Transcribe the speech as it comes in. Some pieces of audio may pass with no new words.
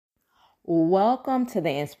Welcome to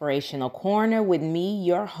the Inspirational Corner with me,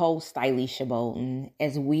 your host, Stylisha Bolton,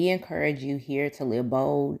 as we encourage you here to live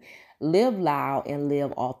bold, live loud, and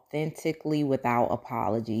live authentically without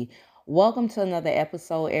apology. Welcome to another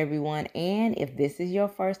episode, everyone. And if this is your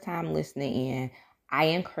first time listening in, I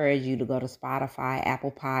encourage you to go to Spotify,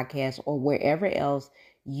 Apple Podcasts, or wherever else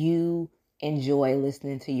you enjoy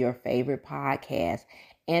listening to your favorite podcast.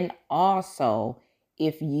 And also,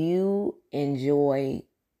 if you enjoy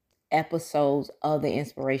episodes of the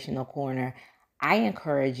Inspirational Corner, I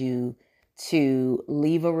encourage you to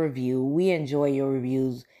leave a review. We enjoy your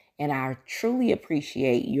reviews and I truly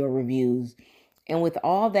appreciate your reviews. And with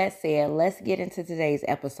all that said, let's get into today's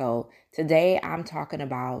episode. Today, I'm talking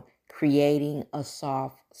about creating a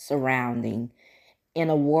soft surrounding. In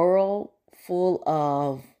a world full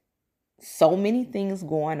of so many things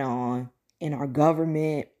going on in our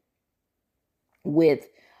government, with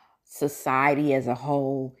society as a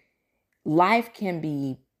whole, life can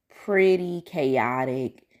be pretty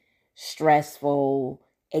chaotic, stressful,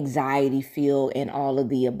 anxiety filled, and all of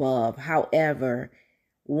the above. However,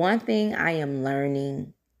 one thing I am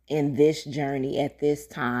learning in this journey at this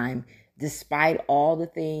time, despite all the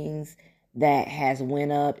things that has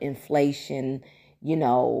went up, inflation,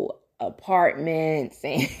 apartments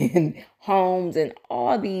and homes and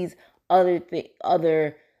all these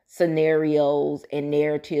other scenarios and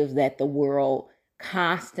narratives that the world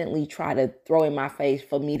constantly try to throw in my face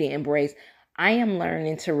for me to embrace, I am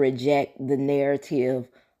learning to reject the narrative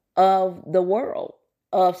of the world,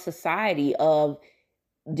 of society, of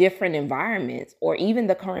different environments, or even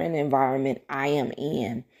the current environment I am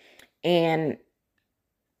in. And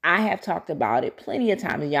I have talked about it plenty of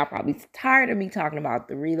times, and y'all probably tired of me talking about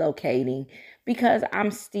the relocating because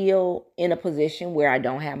I'm still in a position where I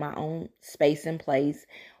don't have my own space in place,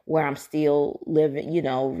 where I'm still living,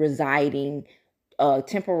 residing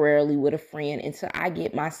temporarily with a friend until I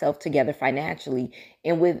get myself together financially.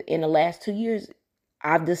 And within the last 2 years,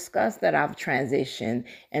 I've discussed that I've transitioned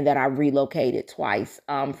and that I relocated twice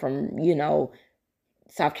from,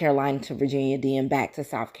 South Carolina to Virginia, then back to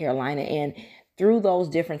South Carolina. And through those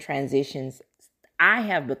different transitions, I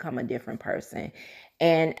have become a different person.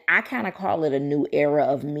 And I kind of call it a new era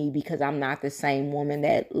of me because I'm not the same woman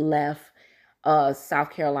that left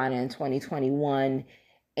South Carolina in 2021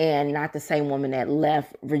 and not the same woman that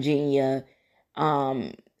left Virginia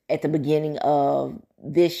um, at the beginning of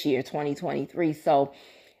this year, 2023. So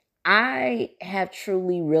I have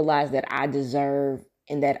truly realized that I deserve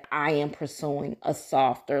and that I am pursuing a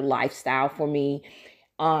softer lifestyle for me.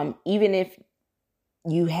 Even if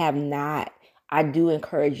you have not, I do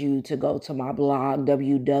encourage you to go to my blog,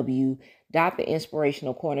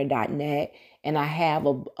 www.theinspirationalcorner.net. And I have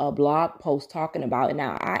a blog post talking about it.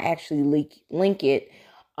 Now, I actually link it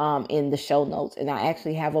in the show notes. And I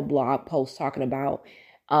actually have a blog post talking about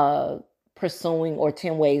uh, pursuing or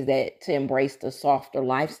 10 ways that to embrace the softer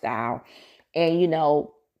lifestyle. And,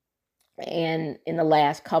 and in the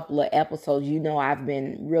last couple of episodes, I've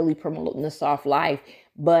been really promoting the soft life,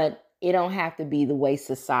 but it don't have to be the way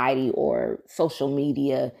society or social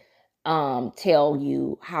media tell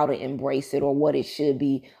you how to embrace it or what it should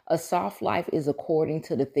be. A soft life is according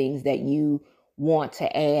to the things that you want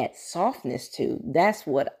to add softness to. That's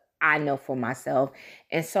what I know for myself.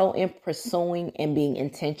 And so in pursuing and being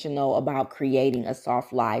intentional about creating a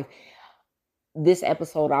soft life, this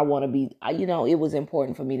episode, I want to be, it was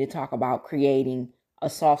important for me to talk about creating a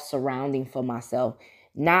soft surrounding for myself,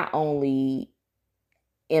 not only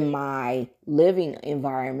in my living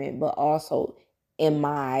environment, but also in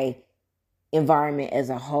my environment as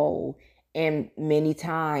a whole. And many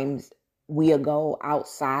times we'll go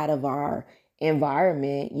outside of our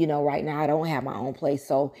environment. Right now I don't have my own place,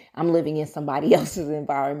 so I'm living in somebody else's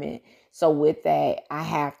environment. So with that, I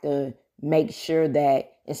have to make sure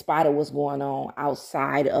that in spite of what's going on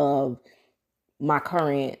outside of my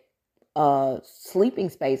current sleeping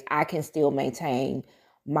space, I can still maintain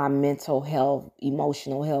my mental health,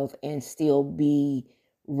 emotional health, and still be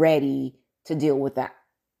ready to deal with the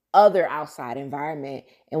other outside environment.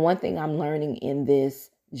 And one thing I'm learning in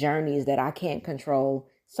this journey is that I can't control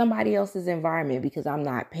somebody else's environment because I'm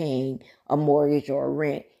not paying a mortgage or a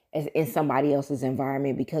rent in somebody else's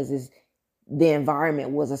environment because the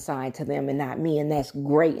environment was assigned to them and not me. And that's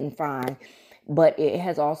great and fine. But it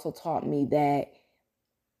has also taught me that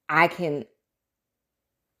I can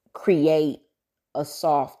create a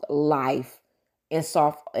soft life and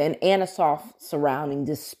a soft surrounding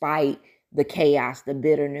despite the chaos, the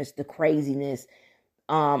bitterness, the craziness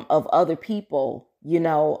of other people.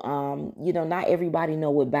 Not everybody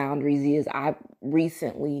know what boundaries is. I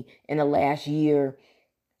recently, in the last year,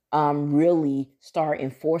 really start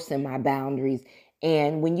enforcing my boundaries.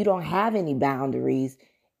 And when you don't have any boundaries,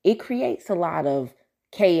 it creates a lot of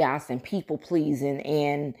chaos and people pleasing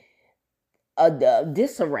and a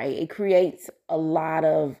disarray. It creates a lot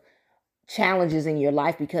of challenges in your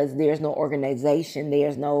life because there's no organization,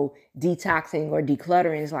 there's no detoxing or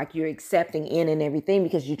decluttering. It's like you're accepting in and everything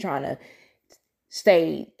because you're trying to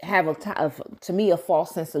have to me, a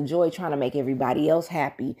false sense of joy, trying to make everybody else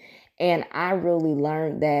happy. And I really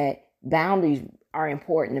learned that boundaries are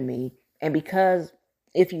important to me. And because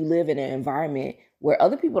if you live in an environment where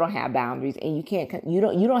other people don't have boundaries and you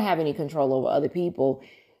don't have any control over other people,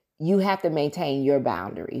 you have to maintain your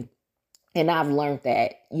boundary. And I've learned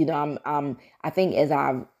that, I think as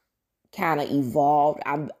I've kind of evolved,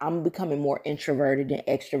 I'm becoming more introverted than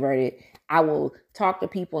extroverted. I will talk to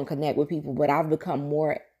people and connect with people, but I've become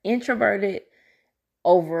more introverted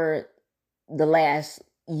over the last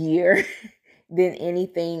year than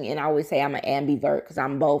anything. And I always say I'm an ambivert because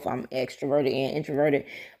I'm both. I'm extroverted and introverted.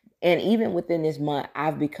 And even within this month,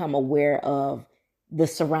 I've become aware of the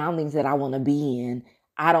surroundings that I want to be in.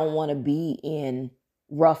 I don't want to be in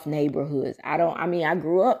rough neighborhoods. I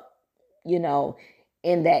grew up,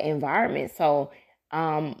 in that environment. So,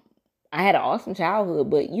 I had an awesome childhood,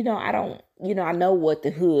 but I know what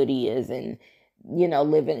the hood is, and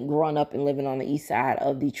growing up and living on the east side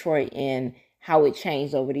of Detroit and how it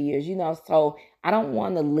changed over the years, so I don't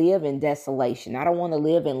want to live in desolation. I don't want to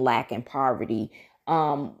live in lack and poverty.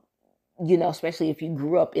 Especially if you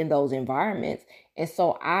grew up in those environments. And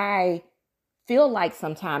so I feel like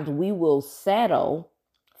sometimes we will settle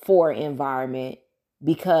for environment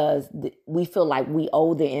because we feel like we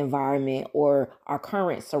owe the environment or our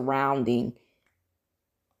current surrounding,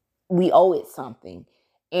 we owe it something.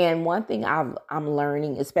 And one thing I'm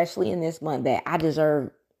learning, especially in this month, that I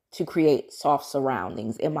deserve to create soft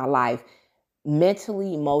surroundings in my life,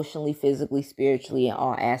 mentally, emotionally, physically, spiritually, in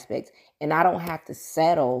all aspects. And I don't have to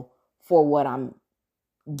settle for what I'm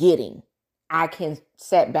getting. I can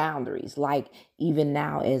set boundaries. Like even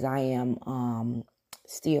now, as I am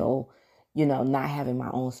still, not having my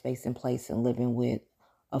own space and place and living with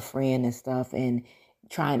a friend and stuff, and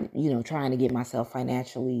trying to get myself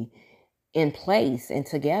financially in place and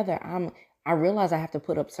together, I realize I have to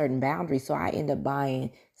put up certain boundaries. So I end up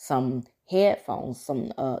buying some headphones,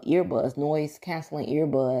 some earbuds, noise canceling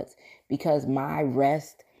earbuds, because my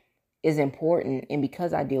rest is important. And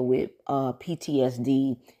because I deal with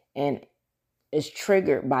PTSD and is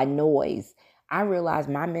triggered by noise, I realize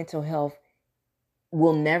my mental health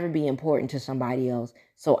will never be important to somebody else.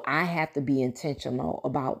 So I have to be intentional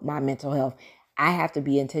about my mental health. I have to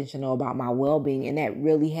be intentional about my well-being. And that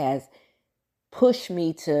really has pushed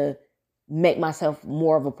me to make myself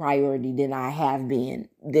more of a priority than I have been,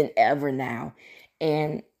 than ever now.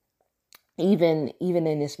 And even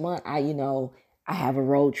in this month, I have a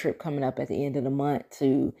road trip coming up at the end of the month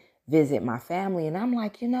to visit my family. And I'm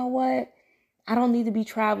like, you know what? I don't need to be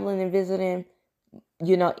traveling and visiting,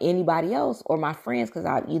 anybody else or my friends. Cause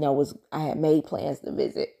I had made plans to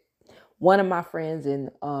visit one of my friends in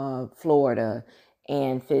Florida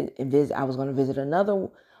and visit. I was going to visit another,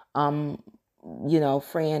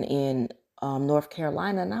 friend in North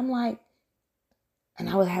Carolina. And I'm like, and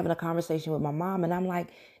I was having a conversation with my mom, and I'm like,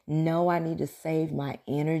 no, I need to save my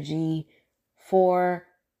energy for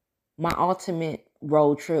my ultimate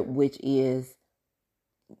road trip, which is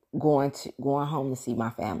going home to see my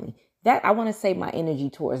family. That I want to save my energy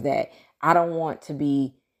towards that. I don't want to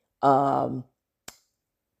be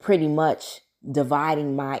pretty much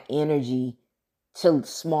dividing my energy to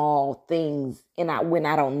small things when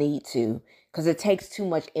I don't need to, because it takes too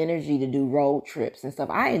much energy to do road trips and stuff.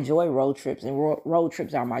 I enjoy road trips, and road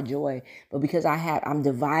trips are my joy, but because I'm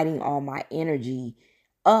dividing all my energy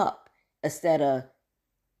up instead of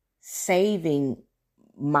saving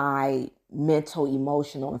my mental,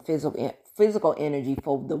 emotional, and physical energy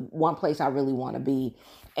for the one place I really want to be.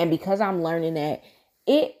 And because I'm learning that,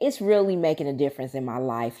 it's really making a difference in my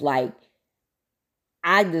life. Like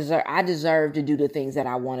I deserve to do the things that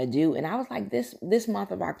I want to do. And I was like, this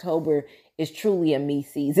month of October is truly a me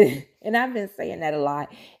season. And I've been saying that a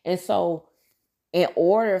lot. And so in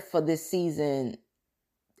order for this season,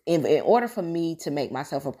 in order for me to make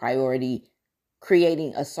myself a priority,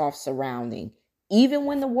 creating a soft surrounding, even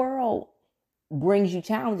when the world brings you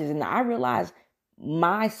challenges. And I realize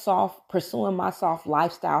pursuing my soft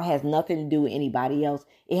lifestyle has nothing to do with anybody else.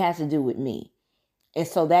 It has to do with me. And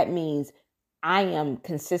so that means I am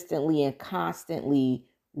consistently and constantly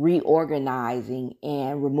reorganizing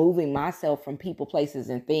and removing myself from people, places,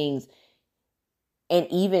 and things. And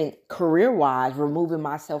even career-wise, removing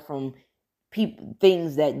myself from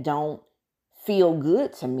things that don't feel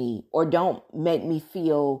good to me or don't make me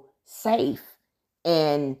feel safe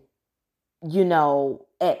and,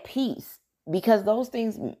 at peace, because those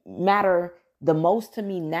things matter the most to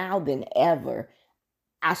me now than ever.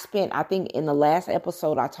 I think in the last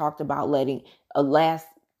episode, I talked about last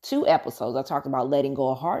 2 episodes, I talked about letting go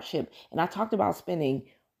of hardship. And I talked about spending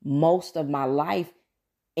most of my life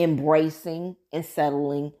embracing and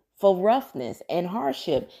settling for roughness and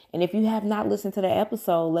hardship. And if you have not listened to the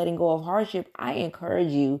episode, Letting Go of Hardship, I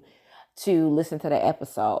encourage you to listen to the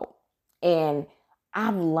episode. And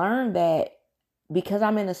I've learned that because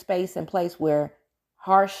I'm in a space and place where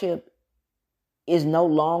hardship is no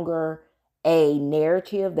longer a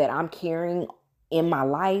narrative that I'm carrying in my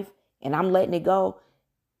life and I'm letting it go,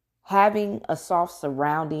 having a soft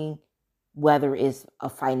surrounding, whether it's a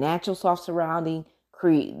financial soft surrounding,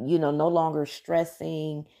 no longer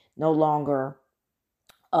stressing, no longer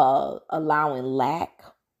allowing lack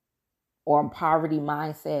or poverty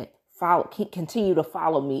mindset continue to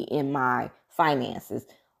follow me in my finances.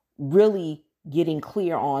 Really getting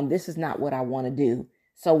clear on, this is not what I want to do.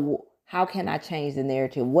 So how can I change the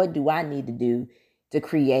narrative? What do I need to do to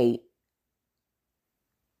create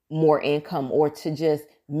more income, or to just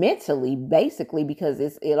mentally, basically, because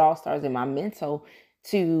it all starts in my mental,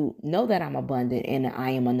 to know that I'm abundant and I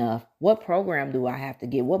am enough? What program do I have to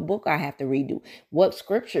get? What book I have to read? What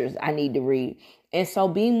scriptures I need to read? And so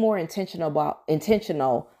being more intentional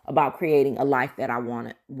about creating a life that I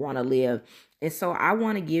want to live. And so I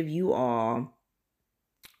want to give you all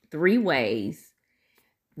 3 ways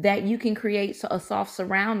that you can create a soft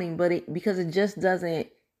surrounding, because it just doesn't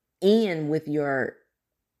end with your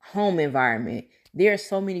home environment. There are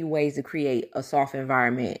so many ways to create a soft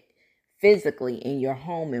environment physically in your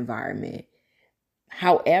home environment.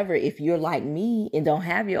 However, if you're like me and don't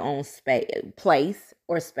have your own place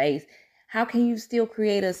or space, how can you still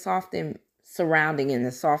create a soft surrounding in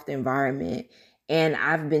a soft environment? And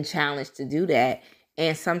I've been challenged to do that.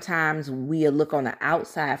 And sometimes we look on the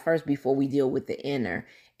outside first before we deal with the inner.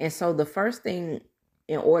 And so the first thing,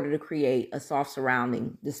 in order to create a soft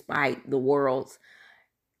surrounding, despite the world's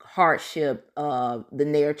hardship, the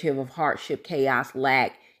narrative of hardship, chaos,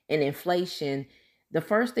 lack, and inflation, the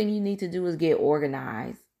first thing you need to do is get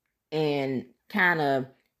organized and kind of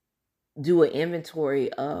do an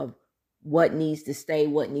inventory of what needs to stay,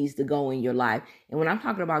 what needs to go in your life. And when I'm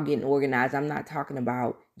talking about getting organized, I'm not talking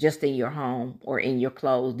about just in your home or in your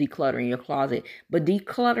clothes, decluttering your closet, but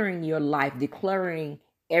decluttering your life, decluttering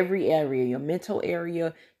every area: your mental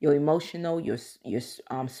area, your emotional, your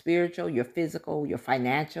spiritual, your physical, your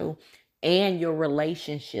financial, and your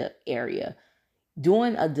relationship area.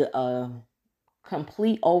 Doing a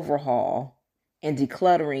complete overhaul and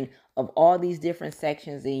decluttering of all these different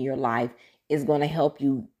sections in your life is going to help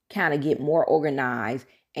you kind of get more organized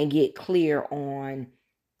and get clear on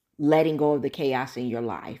letting go of the chaos in your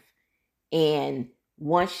life. And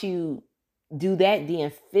once you do that,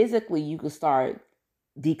 then physically you can start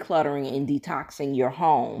decluttering and detoxing your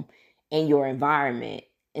home and your environment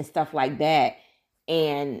and stuff like that.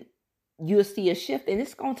 And you'll see a shift. And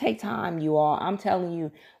it's going to take time, you all. I'm telling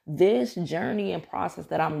you, this journey and process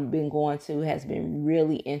that I've been going to has been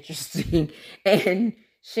really interesting. And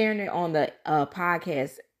sharing it on the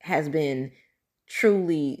podcast has been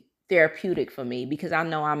truly therapeutic for me, because I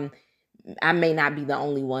know I may not be the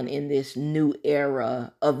only one in this new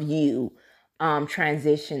era of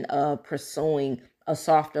transition of pursuing a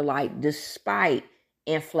softer life, despite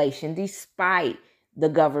inflation, despite the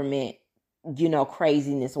government,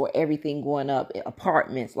 craziness, or everything going up,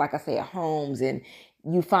 apartments, like I said, homes. And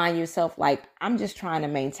you find yourself like, I'm just trying to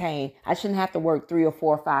maintain. I shouldn't have to work 3 or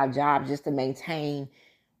 4 or 5 jobs just to maintain,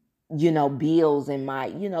 bills and my,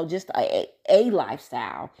 just a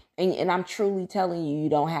lifestyle. And I'm truly telling you, you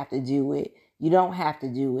don't have to do it. You don't have to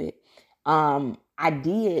do it. I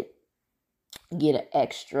did get an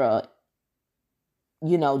extra,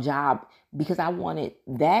 job, because I wanted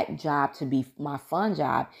that job to be my fun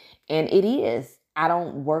job. And it is. I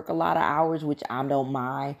don't work a lot of hours, which I don't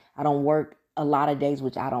mind. I don't work a lot of days,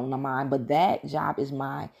 which I don't mind. But that job is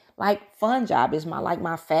my fun job. Is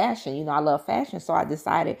my fashion. I love fashion. So I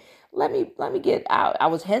decided, let me get out. I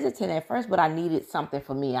was hesitant at first, but I needed something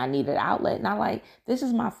for me. I needed an outlet. And this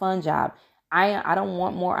is my fun job. I don't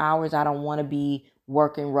want more hours. I don't want to be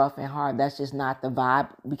working rough and hard. That's just not the vibe,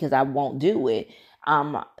 because I won't do it.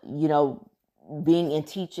 Being in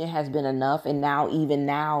teaching has been enough. And even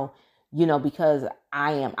now, because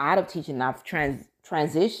I am out of teaching, I've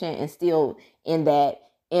transitioned and still in that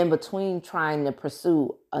in between trying to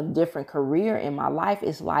pursue a different career in my life.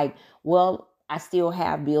 It's like, well, I still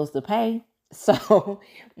have bills to pay. So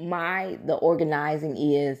the organizing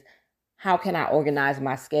is, how can I organize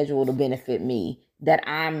my schedule to benefit me? That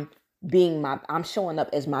I'm showing up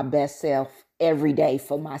as my best self every day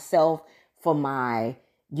for myself, for my,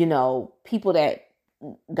 people that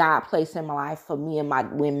God placed in my life, for me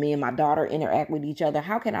and when me and my daughter interact with each other.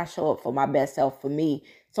 How can I show up for my best self for me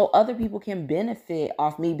so other people can benefit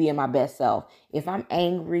off me being my best self? If I'm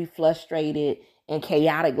angry, frustrated, and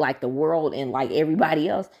chaotic like the world and like everybody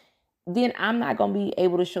else, then I'm not going to be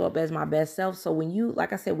able to show up as my best self. So when you,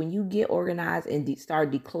 like I said, when you get organized and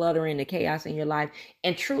start decluttering the chaos in your life,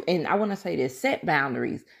 and I want to say this, set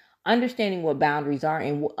boundaries, understanding what boundaries are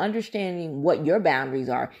and understanding what your boundaries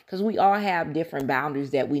are, because we all have different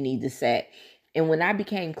boundaries that we need to set. And when I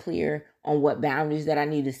became clear on what boundaries that I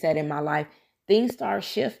need to set in my life, things start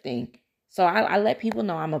shifting. So I let people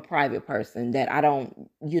know I'm a private person, that I don't,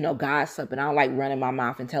 gossip, and I don't like running my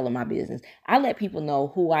mouth and telling my business. I let people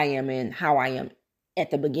know who I am and how I am at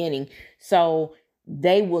the beginning. So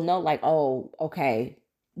they will know, like, oh, okay,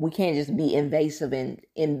 we can't just be invasive and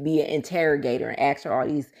be an interrogator and ask her all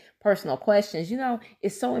these personal questions.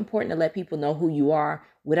 It's so important to let people know who you are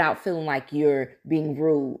without feeling like you're being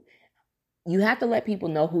rude. You have to let people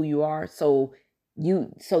know who you are so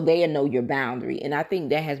they know your boundary. And I think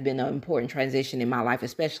that has been an important transition in my life,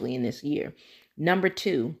 especially in this year. Number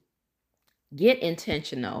 2, get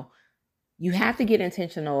intentional. You have to get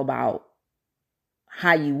intentional about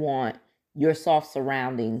how you want your soft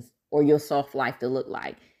surroundings or your soft life to look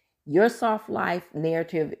like. Your soft life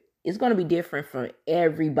narrative is going to be different for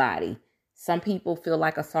everybody. Some people feel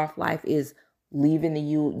like a soft life is leaving the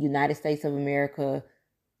United States of America,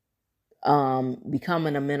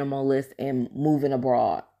 becoming a minimalist and moving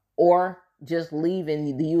abroad, or just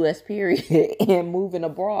leaving the U.S. period and moving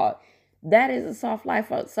abroad. That is a soft life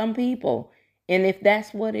for some people. And if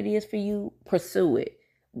that's what it is for you, pursue it.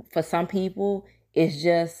 For some people, it's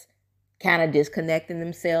just kind of disconnecting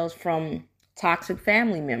themselves from toxic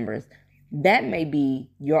family members. That may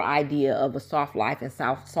be your idea of a soft life and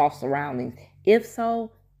soft surroundings. If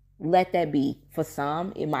so, let that be. For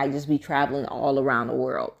some, it might just be traveling all around the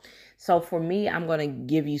world. So for me, I'm going to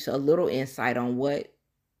give you a little insight on what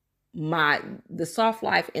the soft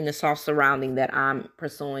life and the soft surrounding that I'm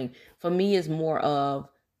pursuing for me is more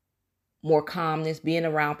calmness, being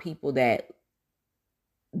around people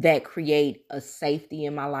that create a safety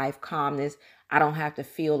in my life, calmness. I don't have to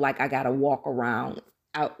feel like I got to walk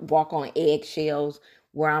on eggshells,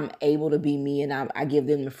 where I'm able to be me and I give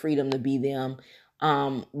them the freedom to be them.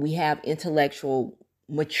 We have intellectual,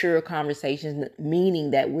 mature conversations,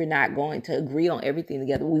 meaning that we're not going to agree on everything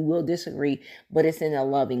together. We will disagree, but it's in a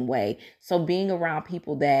loving way. So being around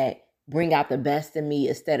people that bring out the best in me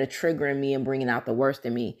instead of triggering me and bringing out the worst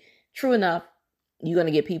in me. True enough, you're going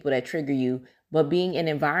to get people that trigger you, but being in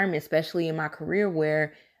an environment, especially in my career,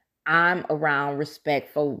 where I'm around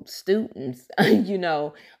respectful students, right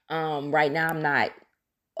now I'm not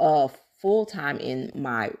full-time in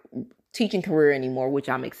my teaching career anymore, which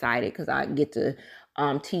I'm excited because I get to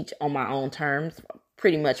teach on my own terms,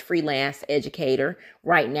 pretty much freelance educator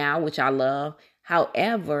right now, which I love.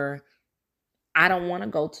 However, I don't want to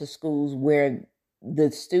go to schools where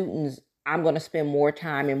I'm going to spend more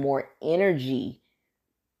time and more energy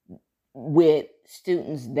with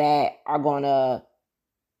students that are going to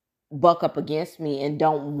buck up against me and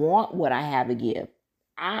don't want what I have to give.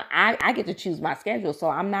 I get to choose my schedule, so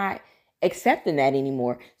I'm not accepting that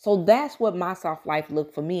anymore. So that's what my soft life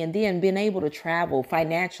looked for me. And then being able to travel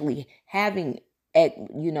financially, having a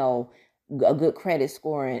good credit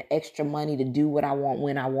score and extra money to do what I want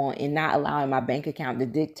when I want, and not allowing my bank account to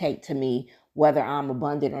dictate to me whether I'm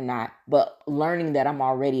abundant or not, but learning that I'm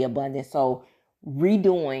already abundant. So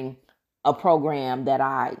redoing a program that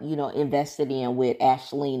I, invested in with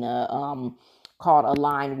Ashlina, called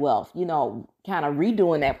Align Wealth, kind of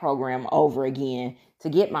redoing that program over again to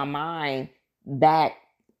get my mind back,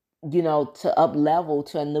 to up level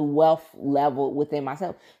to a new wealth level within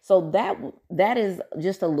myself. So that is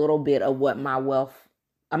just a little bit of what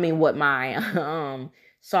what my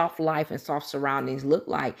soft life and soft surroundings look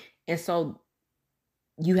like. And so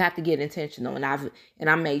you have to get intentional. And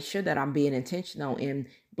I made sure that I'm being intentional in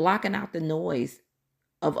blocking out the noise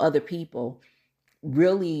of other people,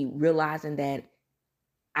 really realizing that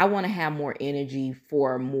I want to have more energy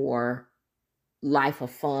for more life of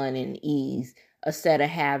fun and ease, instead of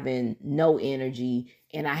having no energy.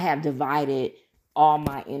 And I have divided all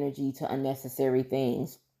my energy to unnecessary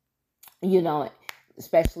things,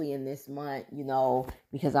 especially in this month,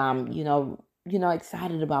 because I'm,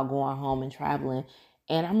 excited about going home and traveling.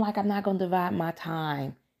 And I'm like, I'm not going to divide my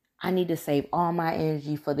time. I need to save all my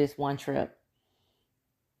energy for this one trip.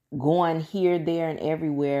 Going here, there, and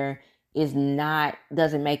everywhere,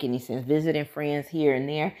 doesn't make any sense. Visiting friends here and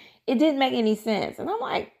there, it didn't make any sense. And I'm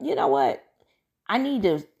like, you know what? I need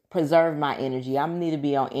to preserve my energy. I need to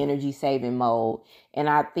be on energy saving mode. And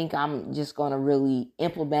I think I'm just going to really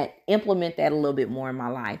implement that a little bit more in my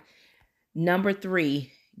life. Number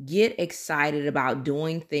 3, get excited about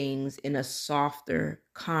doing things in a softer,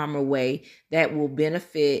 calmer way that will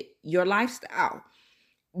benefit your lifestyle.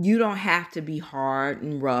 You don't have to be hard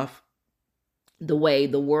and rough the way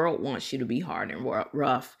the world wants you to be hard and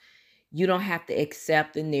rough. You don't have to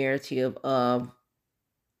accept the narrative of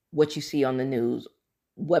what you see on the news,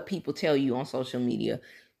 what people tell you on social media.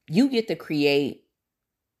 You get to create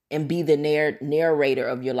and be the narrator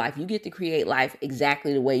of your life. You get to create life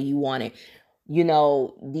exactly the way you want it. You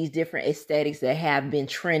know, these different aesthetics that have been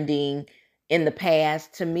trending in the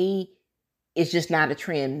past, to me, it's just not a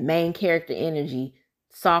trend. Main character energy,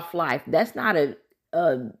 soft life. That's not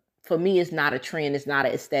for me, it's not a trend. It's not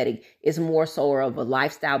an aesthetic. It's more so of a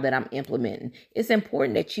lifestyle that I'm implementing. It's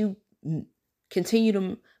important that you continue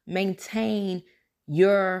to maintain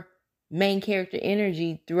your main character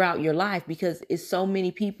energy throughout your life, because it's so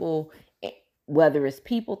many people, whether it's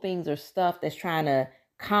people, things, or stuff, that's trying to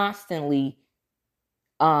constantly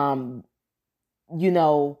you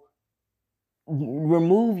know,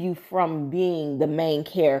 remove you from being the main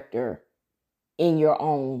character in your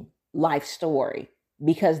own life story,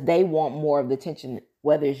 because they want more of the attention,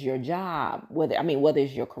 whether it's your job, whether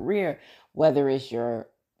it's your career, whether it's your,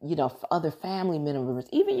 other family members,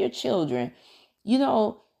 even your children,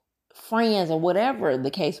 friends, or whatever the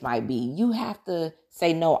case might be. You have to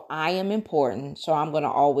say, no, I am important, so I'm going to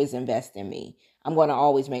always invest in me. I'm going to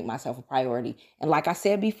always make myself a priority. And like I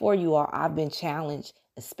said before, you all, I've been challenged,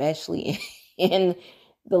 especially in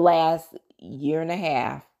the last year and a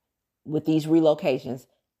half with these relocations.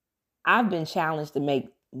 I've been challenged to make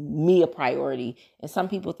me a priority. And some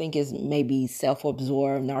people think it's maybe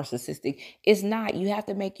self-absorbed, narcissistic. It's not. You have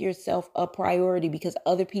to make yourself a priority because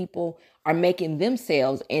other people are making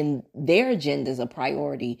themselves and their agendas a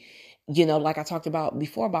priority. Like I talked about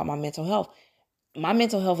before about my mental health. My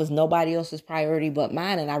mental health is nobody else's priority but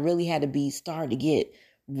mine. And I really had to start to get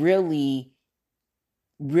really,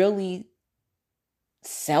 really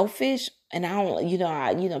selfish. And I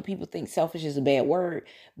don't, people think selfish is a bad word,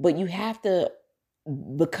 but you have to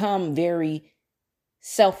become very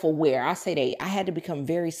self-aware. I say that I had to become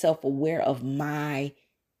very self-aware of my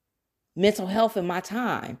mental health and my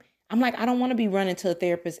time. I'm like, I don't want to be running to a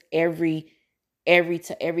therapist every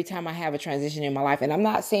time I have a transition in my life. And I'm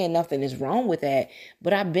not saying nothing is wrong with that,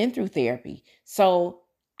 but I've been through therapy. So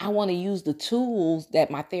I want to use the tools that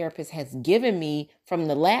my therapist has given me from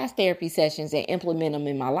the last therapy sessions and implement them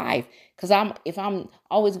in my life. Because if I'm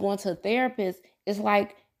always going to a therapist, it's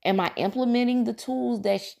like, am I implementing the tools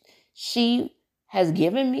that she has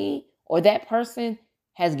given me or that person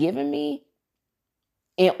has given me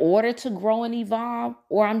in order to grow and evolve?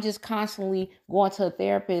 Or I'm just constantly going to a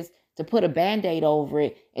therapist to put a Band-Aid over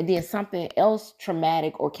it, and then something else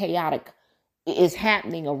traumatic or chaotic is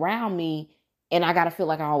happening around me, and I got to feel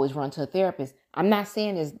like I always run to a therapist. I'm not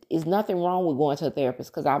saying there's nothing wrong with going to a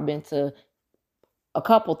therapist, because I've been to a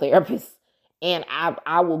couple therapists, and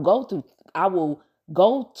I will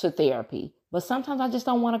go to therapy, but sometimes I just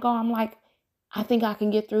don't want to go. I'm like, I think I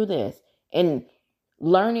can get through this. And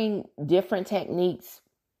learning different techniques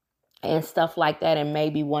and stuff like that. And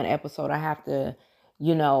maybe one episode I have to,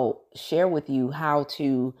 share with you how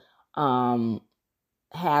to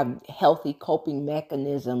have healthy coping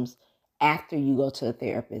mechanisms after you go to a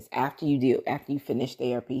therapist, after you finish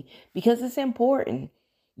therapy, because it's important,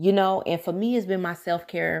 and for me, it's been my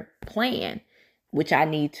self-care plan, which I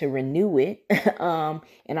need to renew it. And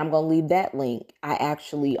I'm going to leave that link. I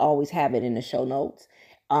actually always have it in the show notes.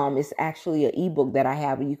 It's actually an ebook that I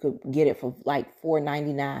have, and you could get it for like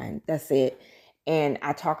 $4.99. That's it. And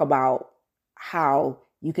I talk about how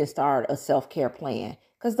you can start a self-care plan,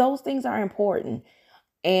 because those things are important.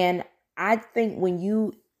 And I think when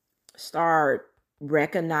you start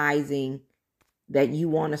recognizing that you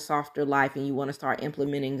want a softer life and you want to start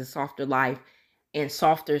implementing the softer life and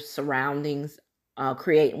softer surroundings, as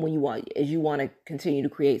you want to continue to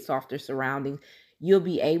create softer surroundings, you'll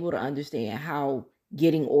be able to understand how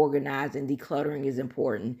getting organized and decluttering is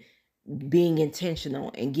important, being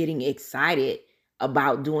intentional and getting excited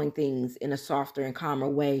about doing things in a softer and calmer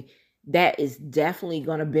way. That is definitely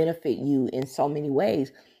going to benefit you in so many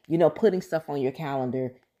ways. Putting stuff on your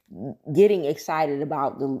calendar, getting excited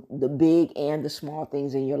about the big and the small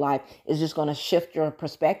things in your life is just going to shift your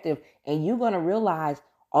perspective. And you're going to realize,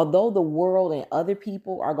 although the world and other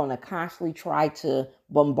people are going to constantly try to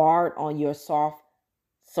bombard on your soft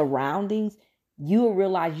surroundings, you'll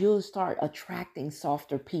realize you'll start attracting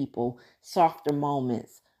softer people, softer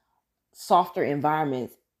moments, softer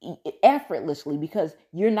environments effortlessly, because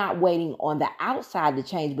you're not waiting on the outside to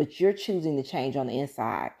change, but you're choosing to change on the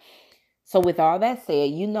inside. So with all that said,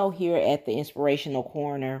 here at the Inspirational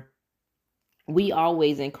Corner, we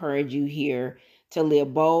always encourage you here to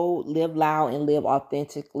live bold, live loud, and live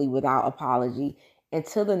authentically without apology.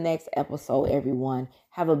 Until the next episode, everyone,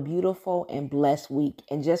 have a beautiful and blessed week.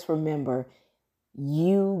 And just remember,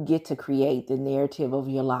 you get to create the narrative of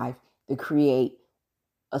your life, to create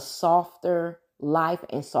a softer life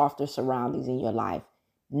and softer surroundings in your life.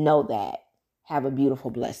 Know that. Have a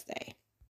beautiful, blessed day.